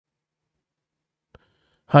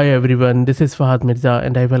Hi everyone, this is Fahad Mirza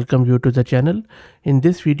and I welcome you to the channel. In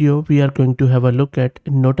this video, we are going to have a look at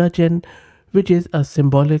NotaGen, which is a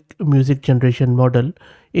symbolic music generation model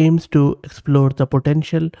aims to explore the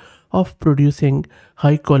potential of producing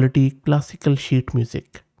high quality classical sheet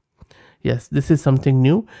music. Yes, this is something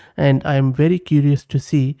new and I am very curious to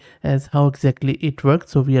see as how exactly it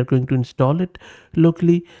works. So we are going to install it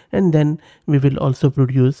locally and then we will also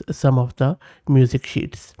produce some of the music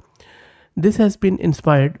sheets. This has been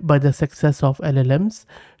inspired by the success of LLMs.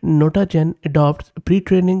 NotaGen adopts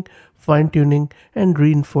pre-training, fine-tuning, and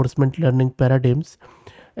reinforcement learning paradigms,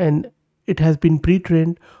 and it has been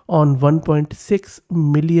pre-trained on 1.6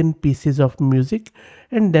 million pieces of music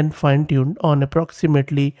and then fine-tuned on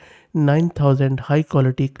approximately 9,000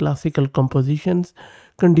 high-quality classical compositions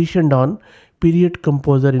conditioned on period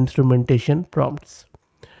composer instrumentation prompts.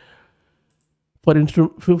 For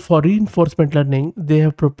reinforcement learning, they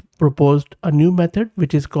have proposed a new method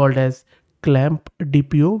which is called as clamp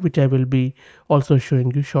DPO, which I will be also showing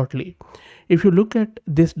you shortly. If you look at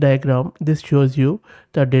this diagram, this shows you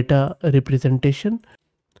the data representation.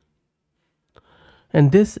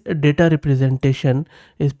 And this data representation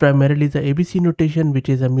is primarily the ABC notation, which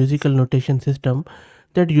is a musical notation system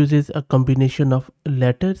that uses a combination of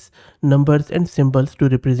letters, numbers, and symbols to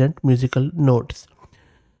represent musical notes.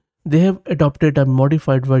 They have adopted a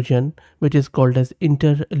modified version which is called as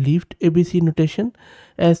interleaved ABC notation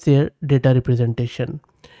as their data representation.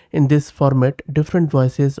 In this format, different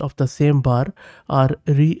voices of the same bar are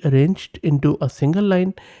rearranged into a single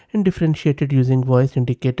line and differentiated using voice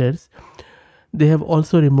indicators. They have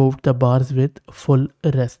also removed the bars with full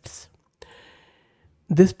rests.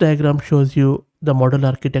 This diagram shows you the model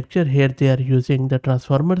architecture. Here they are using the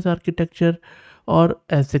transformers architecture, or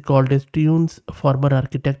as they called as tunes former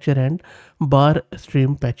architecture, and bar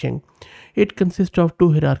stream patching. It consists of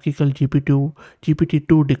two hierarchical GPT-2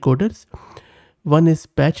 decoders. One is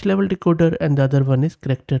patch level decoder and the other one is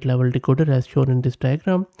character level decoder as shown in this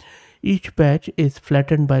diagram. Each patch is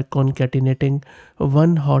flattened by concatenating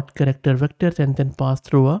one hot character vectors and then passed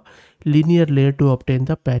through a linear layer to obtain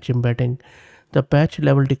the patch embedding. The patch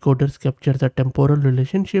level decoders capture the temporal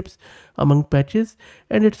relationships among patches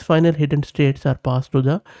and its final hidden states are passed to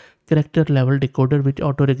the character level decoder, which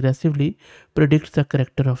autoregressively predicts the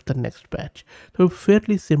character of the next patch. So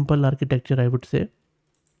fairly simple architecture, I would say.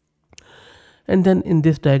 And then in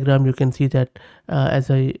this diagram you can see that as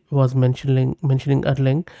I was mentioning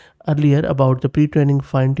earlier about the pre-training,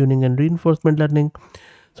 fine-tuning and reinforcement learning.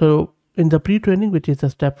 So in the pre-training, which is the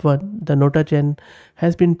step 1, the NotaGen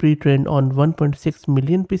has been pre-trained on 1.6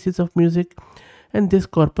 million pieces of music, and this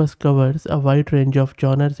corpus covers a wide range of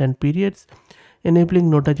genres and periods,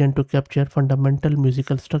 enabling NotaGen to capture fundamental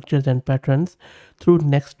musical structures and patterns through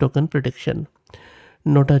next token prediction.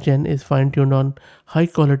 NotaGen is fine-tuned on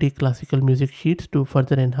high-quality classical music sheets to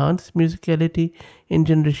further enhance musicality in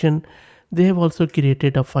generation. They have also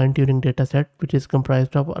created a fine-tuning dataset which is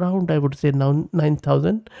comprised of around, I would say, now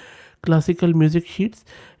 9,000 classical music sheets,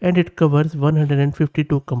 and it covers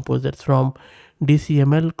 152 composers from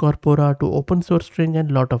DCML, Corpora to open source string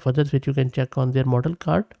and lot of others which you can check on their model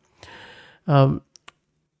card. And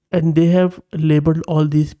they have labeled all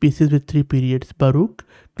these pieces with 3 periods: Baroque,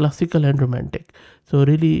 classical and romantic. So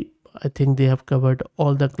really I think they have covered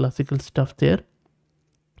all the classical stuff there.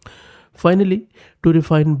 Finally, to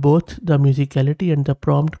refine both the musicality and the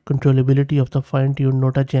prompt controllability of the fine-tuned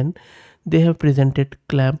NotaGen, they have presented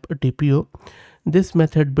clamp DPO. This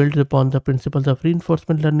method builds upon the principles of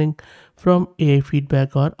reinforcement learning from AI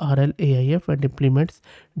feedback or RLAIF and implements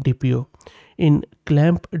DPO. In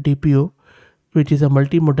clamp DPO, which is a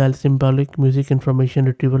multimodal symbolic music information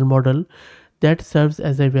retrieval model that serves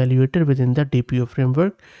as an evaluator within the DPO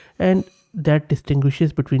framework, and that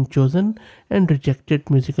distinguishes between chosen and rejected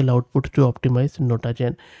musical outputs to optimize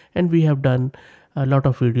NotaGen. And we have done a lot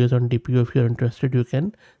of videos on DPO. If you're interested, you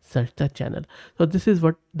can search the channel. So this is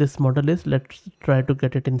what this model is. Let's try to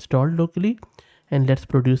get it installed locally and let's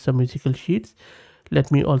produce some musical sheets. Let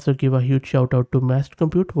me also give a huge shout out to Mast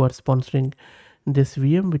Compute who are sponsoring this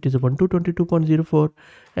VM, which is Ubuntu 22.04,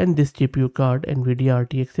 and this GPU card, NVIDIA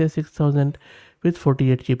RTX 6000 with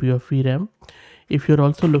 48 GB of VRAM. If you're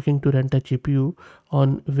also looking to rent a GPU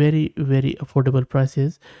on very affordable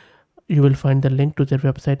prices, you will find the link to their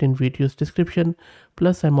website in video's description.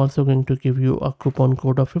 Plus I'm also going to give you a coupon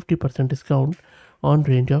code of 50% discount on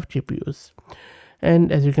range of GPUs.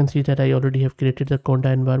 And as you can see that I already have created the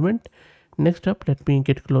Conda environment. Next up, let me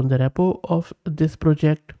git clone the repo of this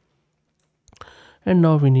project. And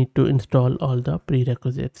now we need to install all the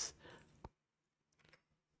prerequisites.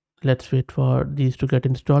 Let's wait for these to get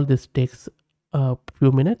installed. This takes a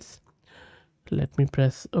few minutes. Let me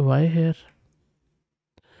press Y here.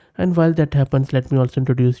 And while that happens, let me also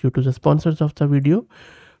introduce you to the sponsors of the video,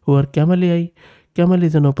 who are Camel AI. Camel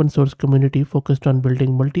is an open source community focused on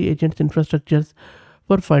building multi-agents infrastructures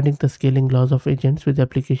for finding the scaling laws of agents with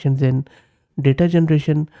applications in data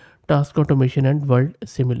generation, task automation, and world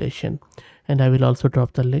simulation. And I will also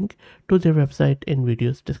drop the link to their website in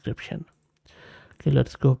video's description. Okay,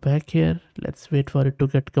 let's go back here. Let's wait for it to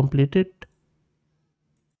get completed.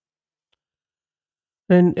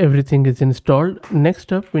 And everything is installed.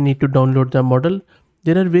 Next up, we need to download the model.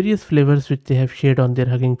 There are various flavors which they have shared on their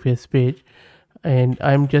Hugging Face page, and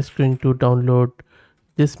I'm just going to download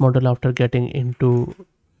this model after getting into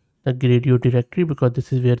the Gradio directory, because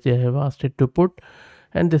this is where they have asked it to put,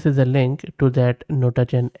 and this is a link to that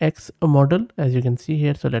NotaGen X model, as you can see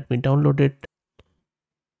here. So let me download it,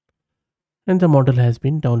 and the model has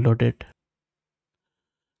been downloaded.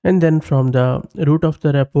 And then from the root of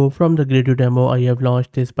the repo, from the Gradio demo, I have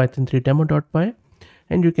launched this python3 demo.py,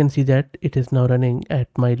 and you can see that it is now running at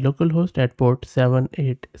my localhost at port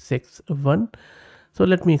 7861. So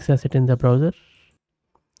let me access it in the browser.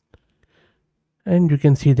 And you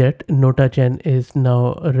can see that NotaGen is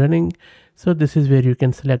now running. So this is where you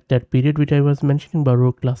can select that period which I was mentioning,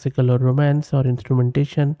 Baroque, classical, or romance, or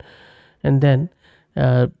instrumentation, and then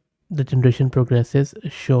the generation progress is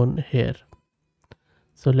shown here.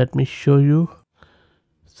 So let me show you.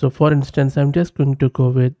 So for instance, I'm just going to go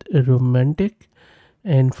with romantic,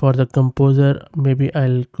 and for the composer, maybe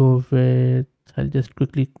I'll just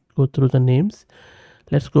quickly go through the names.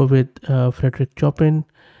 Let's go with Frederick Chopin,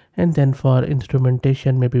 and then for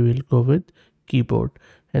instrumentation, maybe we'll go with keyboard.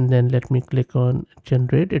 And then let me click on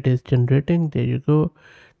generate. It is generating. There you go.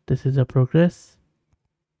 This is a progress.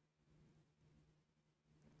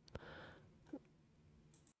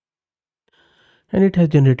 And it has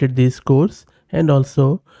generated these scores, and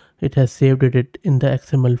also it has saved it in the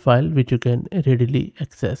XML file, which you can readily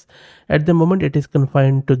access. At the moment, it is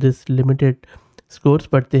confined to this limited scores,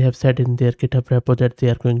 but they have said in their GitHub repo that they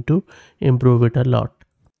are going to improve it a lot.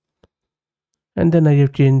 And then I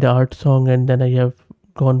have changed the art song, and then I have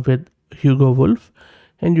gone with Hugo Wolf,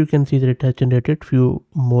 and you can see that it has generated few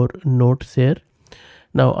more notes here.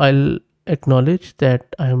 Now I'll acknowledge that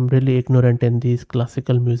I am really ignorant in these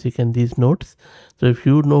classical music and these notes. So if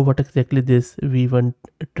you know what exactly this V1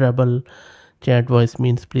 treble chant voice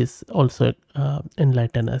means, please also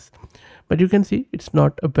enlighten us. But you can see it's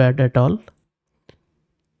not bad at all.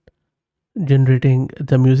 Generating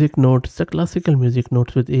the music notes, the classical music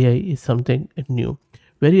notes with AI is something new.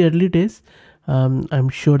 Very early days. I'm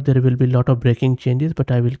sure there will be a lot of breaking changes,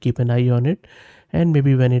 but I will keep an eye on it. And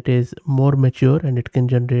maybe when it is more mature and it can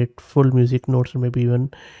generate full music notes, or maybe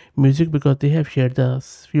even music, because they have shared the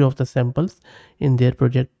few of the samples in their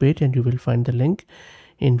project page, and you will find the link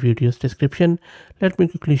in video's description. Let me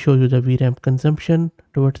quickly show you the VRAM consumption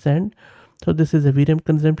towards the end. So this is a VRAM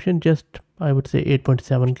consumption, just I would say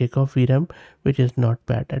 8.7 gig of VRAM, which is not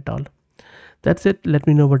bad at all. That's it. Let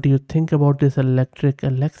me know what do you think about this electric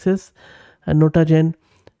Alexis and NotaGen.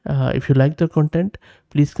 If you like the content,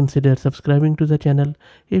 please consider subscribing to the channel.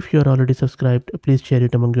 If you are already subscribed, please share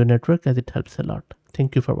it among your network, as it helps a lot.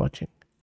 Thank you for watching.